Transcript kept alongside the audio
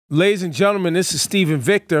Ladies and gentlemen, this is Stephen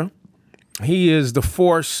Victor. He is the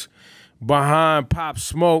force behind Pop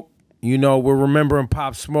Smoke. You know, we're remembering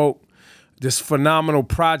Pop Smoke, this phenomenal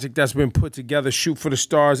project that's been put together, Shoot for the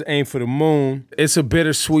Stars, Aim for the Moon. It's a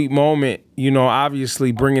bittersweet moment, you know,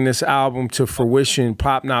 obviously bringing this album to fruition,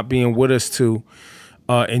 Pop not being with us to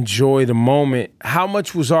enjoy the moment. How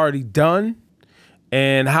much was already done?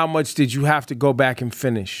 And how much did you have to go back and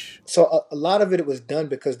finish? So a lot of it was done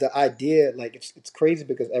because the idea, like, it's crazy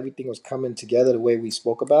because everything was coming together the way we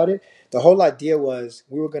spoke about it. The whole idea was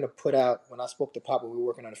we were going to put out, when I spoke to Pop when we were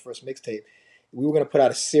working on the first mixtape, we were going to put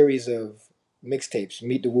out a series of mixtapes,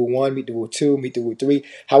 Meet the Woo 1, Meet the Woo 2, Meet the Woo 3,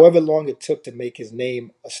 however long it took to make his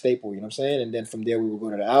name a staple, you know what I'm saying? And then from there we would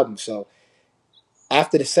go to the album. So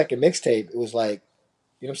after the second mixtape, it was like,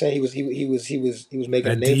 you know what I'm saying? He was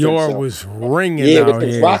making a name for himself. Dior was ringing yeah, out with the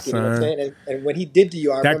here, rocket, son. you know what I'm saying? And when he did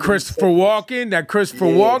Dior, That Christopher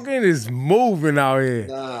Walken is moving out here.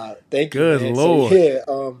 Nah, thank you, Good man. Lord. So,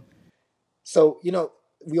 yeah, so, you know,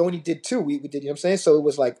 we only did two. We did, you know what I'm saying? So it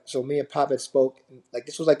was like, so me and Pop had spoke, like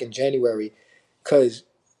this was like in January, because,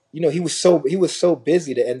 you know, he was so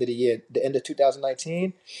busy the end of the year, the end of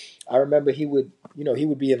 2019. I remember he would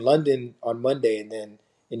be in London on Monday and then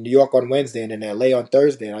in New York on Wednesday and then LA on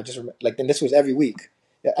Thursday. And I just remember, like, then this was every week.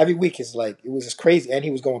 Yeah, every week is like, it was just crazy. And he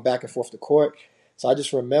was going back and forth to court. So I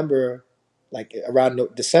just remember, like, around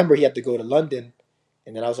December, he had to go to London.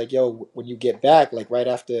 And then I was like, yo, when you get back, like right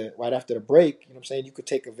after the break, you know what I'm saying? You could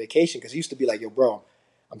take a vacation. Because he used to be like, yo, bro,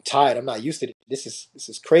 I'm tired. I'm not used to it. This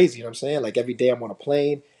is crazy. You know what I'm saying? Like every day I'm on a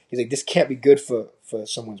plane. He's like, this can't be good for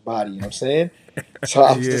someone's body. You know what I'm saying? So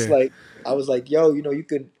I was just like, I was like, yo, you know,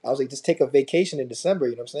 I was like, just take a vacation in December.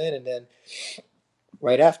 You know what I'm saying? And then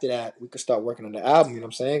right after that, we could start working on the album. You know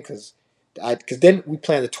what I'm saying? Because then we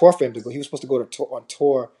planned the tour for him to go. He was supposed to go on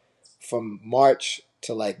tour from March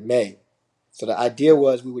to like May. So the idea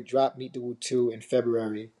was we would drop Meet the Woo 2 in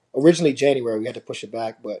February. Originally January, we had to push it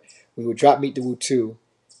back, but we would drop Meet the Woo 2.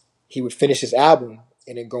 He would finish his album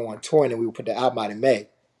and then go on tour, and then we would put the album out in May.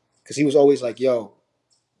 Because he was always like, yo,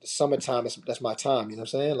 the summertime, that's my time. You know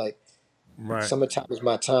what I'm saying? Like, right. Summertime is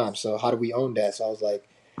my time. So how do we own that? So I was like,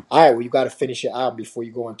 all right, well, you got to finish your album before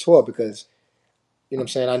you go on tour because, you know what I'm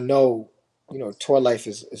saying? I know, you know, tour life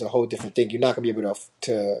is a whole different thing. You're not going to be able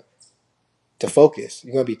to focus.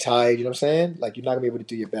 You're going to be tired, you know what I'm saying? Like, you're not going to be able to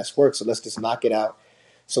do your best work. So let's just knock it out.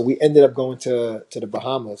 So we ended up going to the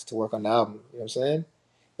Bahamas to work on the album, you know what I'm saying?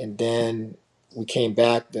 And then we came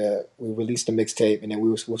back, we released the mixtape, and then we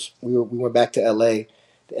went back to LA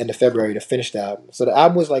the end of February to finish the album. So the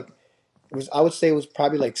album was like, I would say it was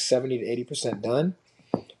probably like 70 to 80% done.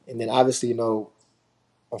 And then obviously, you know,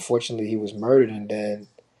 unfortunately he was murdered. And then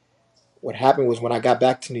what happened was when I got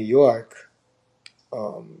back to New York,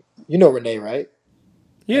 you know Renee, right?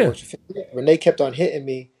 Yeah. Renee kept on hitting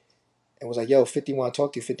me and was like, yo, 50 want to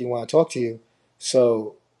talk to you, 50 want to talk to you.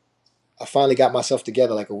 So I finally got myself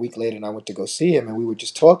together like a week later and I went to go see him and we were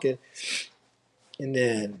just talking. And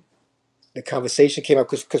then the conversation came up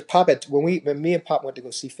because Pop had, when me and Pop went to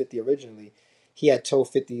go see 50 originally, he had told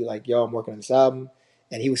 50 like, yo, I'm working on this album.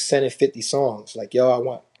 And he was sending 50 songs. Like,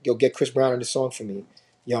 yo, get Chris Brown on this song for me.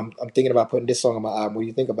 Yo, I'm thinking about putting this song on my album. What do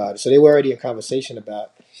you think about it? So they were already in conversation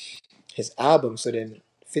about his album. So then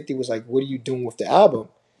 50 was like, what are you doing with the album?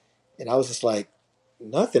 And I was just like,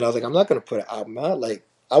 nothing. I was like, I'm not going to put an album out. Like,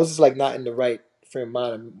 I was just like not in the right frame of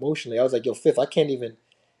mind emotionally. I was like, yo, Fifth, I can't even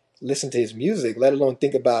listen to his music, let alone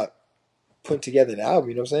think about putting together the album.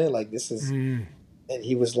 You know what I'm saying? Like, this is... And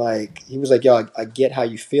he was like, yo, I get how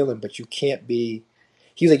you feeling, but you can't be...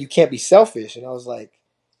 He was like, you can't be selfish. And I was like,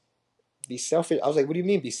 be selfish? I was like, what do you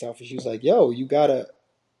mean be selfish? He was like, yo, you gotta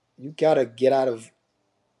get out of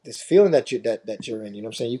this feeling that you're in. You know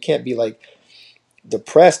what I'm saying? You can't be like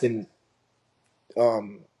depressed and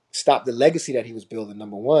stop the legacy that he was building.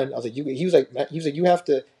 Number one, I was like, he was like, you have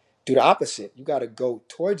to do the opposite. You got to go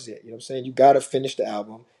towards it. You know what I'm saying? You got to finish the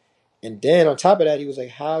album. And then on top of that, he was like,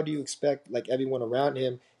 how do you expect like everyone around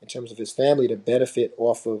him in terms of his family to benefit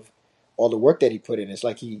off of all the work that he put in? It's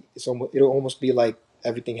like it'll almost be like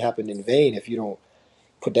everything happened in vain if you don't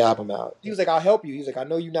put the album out. He was like, I'll help you. He was like, I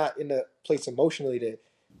know you're not in the place emotionally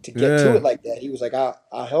to get to it like that. He was like,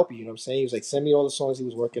 I'll help you. You know what I'm saying? He was like, send me all the songs he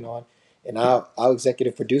was working on and I'll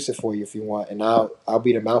executive produce it for you if you want. And I'll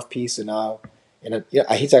be the mouthpiece and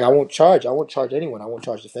he's like, I won't charge anyone. I won't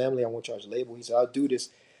charge the family. I won't charge the label. He said, I'll do this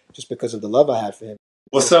just because of the love I had for him.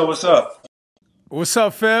 What's up? What's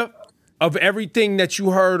up, Feb? Of everything that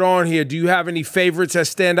you heard on here, do you have any favorites that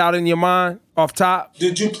stand out in your mind off top?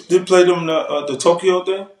 Did play them the Tokyo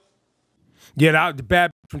thing? Yeah, the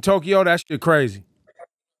Bad from Tokyo, that shit crazy.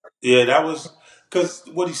 Yeah, that was because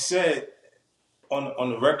what he said on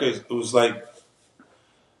the records, it was like,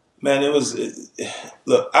 man, it was.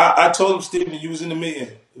 Look, I told him, Stephen, you was in the meeting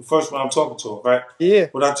the first when I'm talking to him, right? Yeah.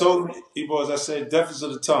 What I told him, I said, death is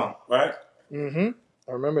of the tongue, right? I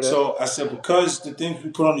remember that. So I said, because the things we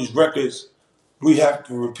put on these records, we have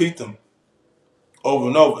to repeat them over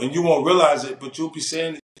and over, and you won't realize it, but you'll be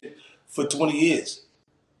saying it for 20 years.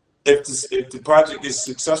 If the project is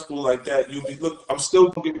successful like that, you'll be, look, I'm still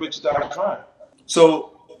gonna get rich without trying.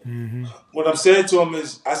 So what I'm saying to him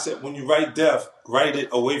is, I said, when you write death, write it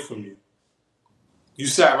away from you. You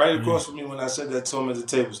sat right across from me when I said that to him at the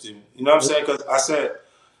table, Stephen. You know what I'm saying? Because I said,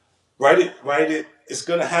 write it. It's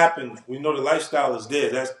gonna happen. We know the lifestyle is there.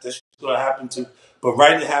 That's gonna happen to. But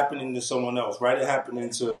write it happening to someone else. Write it happening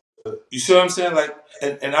to. You see what I'm saying? Like,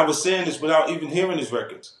 and I was saying this without even hearing his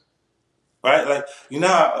records, right? Like, you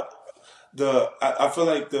know, I feel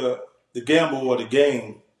like the gamble or the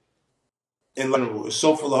game in general is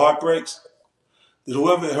so full of heartbreaks that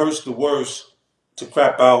whoever it hurts the worst to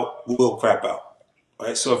crap out will crap out,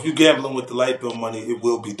 right? So if you're gambling with the light bill money, it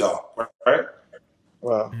will be dark, right?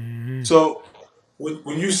 Wow. So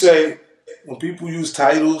when you say, when people use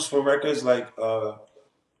titles for records like All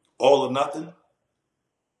or Nothing,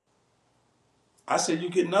 I said you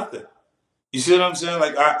get nothing. You see what I'm saying?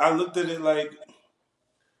 Like I looked at it like,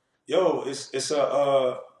 yo, it's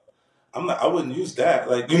a I wouldn't use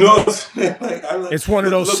that. Like, you know what I'm saying? Like, it's one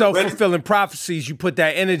of those self-fulfilling prophecies. You put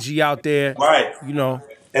that energy out there, right? You know,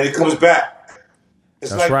 and it comes back.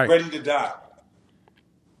 It's That's like right. Ready to Die.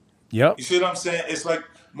 Yep. You see what I'm saying? It's like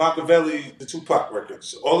Machiavelli, the Tupac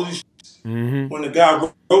records. All of these. When the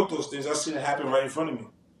guy wrote those things, I seen it happen right in front of me.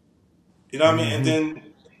 You know what I mean? And then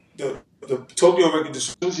the Tokyo record,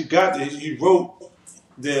 as soon as he got there, he wrote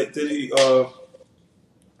that he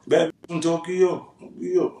Bad from Tokyo.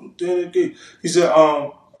 He said,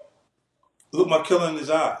 look my killer in his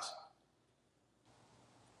eyes.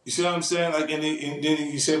 You see what I'm saying? Like, and then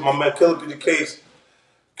he said, my man Killer beat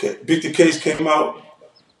the case, came out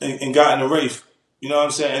and got in the race. You know what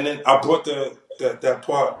I'm saying? And then I brought that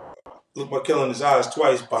part, look my killer in his eyes,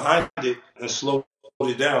 twice behind it and slowed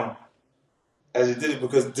it down as he did it,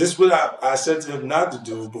 because this is what I said to him not to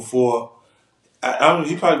do before. I don't know,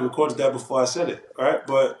 he probably recorded that before I said it, right?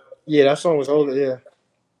 But yeah, that song was older, yeah.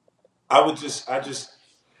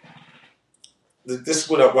 This is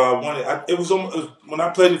what I wanted. It was almost, when I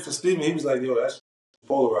played it for Steven, he was like, yo, that's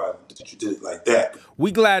polarizing that you did it like that.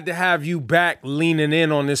 We glad to have you back leaning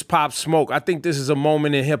in on this Pop Smoke. I think this is a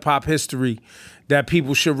moment in hip-hop history that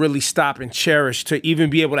people should really stop and cherish, to even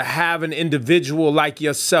be able to have an individual like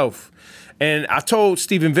yourself. And I told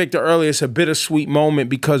Stephen Victor earlier, it's a bittersweet moment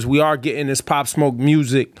because we are getting this Pop Smoke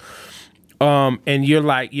music. And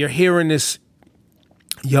you're hearing this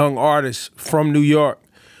young artist from New York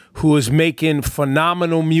who is making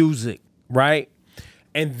phenomenal music, right?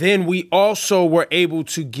 And then we also were able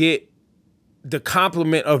to get the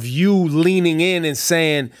compliment of you leaning in and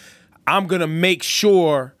saying, I'm gonna make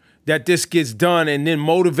sure that this gets done, and then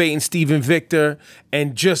motivating Stephen Victor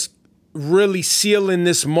and just really sealing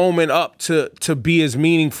this moment up to be as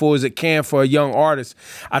meaningful as it can for a young artist.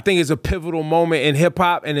 I think it's a pivotal moment in hip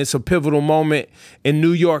hop, and it's a pivotal moment in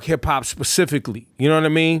New York hip hop specifically. You know what I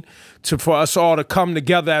mean? For us all to come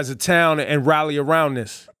together as a town and rally around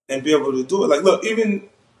this. And be able to do it. Like, look, even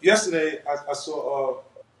yesterday, I saw,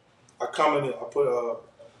 I commented, I put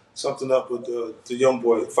something up with the young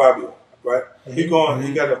boy, Fabio, right? He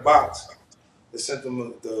got a box that sent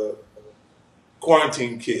him the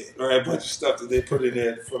quarantine kit, right? A bunch of stuff that they put in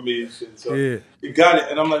there for me and shit. So he got it,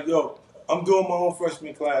 and I'm like, yo, I'm doing my own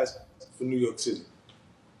freshman class for New York City,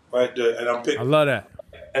 right there, and I'm picking. I love that.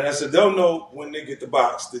 And I said, they'll know when they get the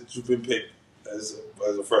box that you've been picked as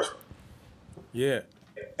a freshman. Yeah.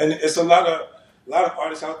 And it's a lot of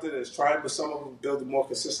artists out there that's trying, but some of them build more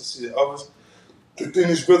consistency than others. The thing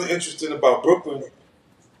that's really interesting about Brooklyn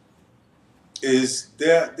is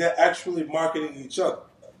they're actually marketing each other.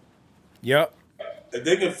 Yep. If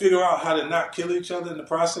they can figure out how to not kill each other in the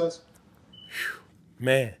process,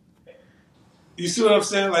 man. You see what I'm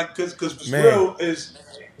saying? Like, because what's real is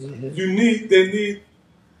they need.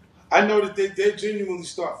 I know that they genuinely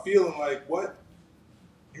start feeling like, what?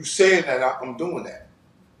 You saying that I'm doing that.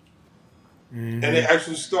 And they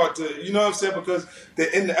actually start to, you know what I'm saying? Because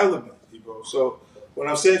they're in the element, bro. So what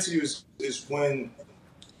I'm saying to you is when,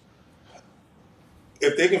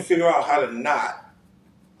 if they can figure out how to not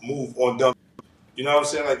move on dumb, you know what I'm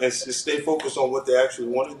saying? Like, just stay focused on what they actually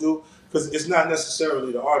want to do. Because it's not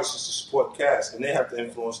necessarily the artists, it's the support cast, and they have to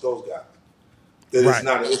influence those guys. That it's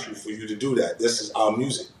not an issue for you to do that. This is our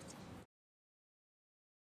music.